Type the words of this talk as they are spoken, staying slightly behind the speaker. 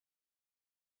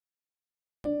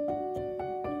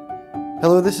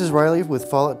Hello, this is Riley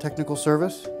with Follett Technical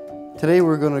Service. Today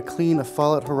we're going to clean a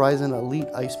Follett Horizon Elite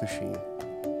ice machine.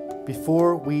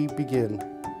 Before we begin,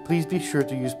 please be sure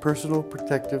to use personal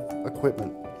protective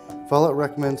equipment. Follett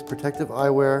recommends protective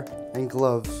eyewear and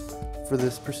gloves for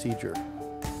this procedure.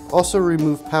 Also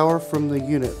remove power from the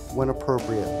unit when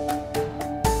appropriate.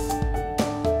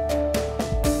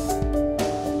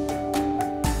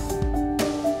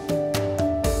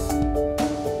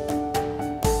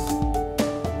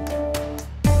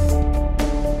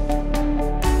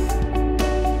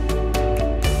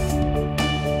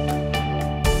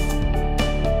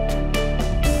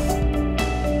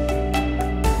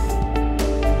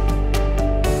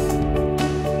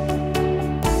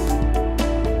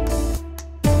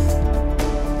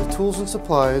 The tools and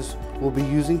supplies we'll be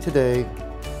using today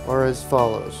are as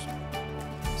follows: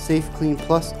 Safe Clean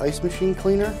Plus Ice Machine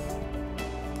Cleaner,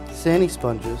 Sani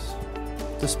Sponges,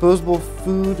 disposable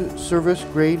food service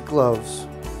grade gloves,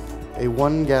 a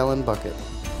 1-gallon bucket,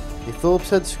 a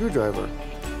Phillips head screwdriver.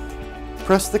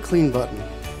 Press the clean button.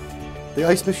 The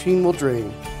ice machine will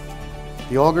drain.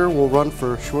 The auger will run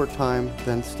for a short time,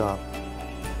 then stop.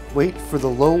 Wait for the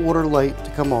low water light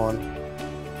to come on.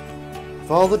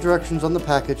 Follow the directions on the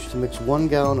package to mix 1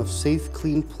 gallon of Safe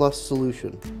Clean Plus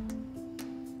solution.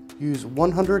 Use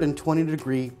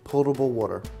 120-degree potable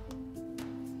water.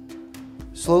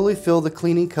 Slowly fill the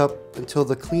cleaning cup until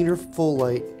the cleaner full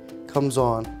light comes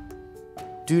on.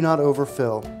 Do not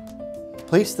overfill.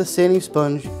 Place the Sani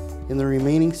sponge in the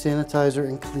remaining sanitizer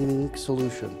and cleaning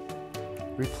solution.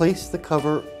 Replace the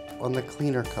cover on the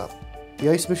cleaner cup. The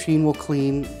ice machine will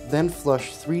clean, then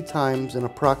flush 3 times in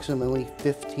approximately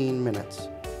 15 minutes.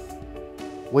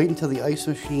 Wait until the ice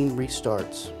machine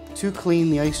restarts. To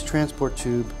clean the ice transport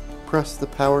tube, press the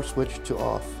power switch to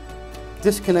off.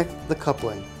 Disconnect the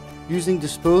coupling. Using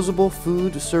disposable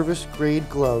food service grade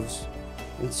gloves,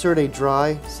 insert a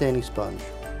dry Sani sponge.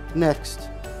 Next,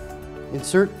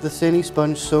 insert the Sani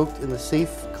sponge soaked in the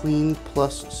Safe Clean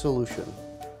Plus solution.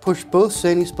 Push both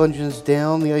Sani sponges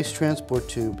down the ice transport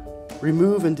tube.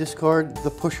 Remove and discard the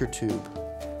pusher tube.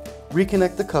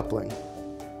 Reconnect the coupling.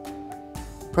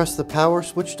 Press the power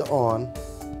switch to on.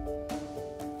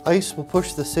 Ice will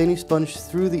push the Sani sponge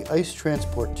through the ice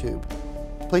transport tube.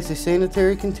 Place a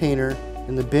sanitary container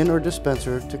in the bin or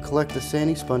dispenser to collect the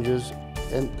Sani sponges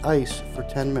and ice for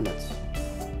 10 minutes.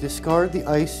 Discard the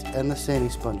ice and the Sani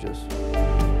sponges.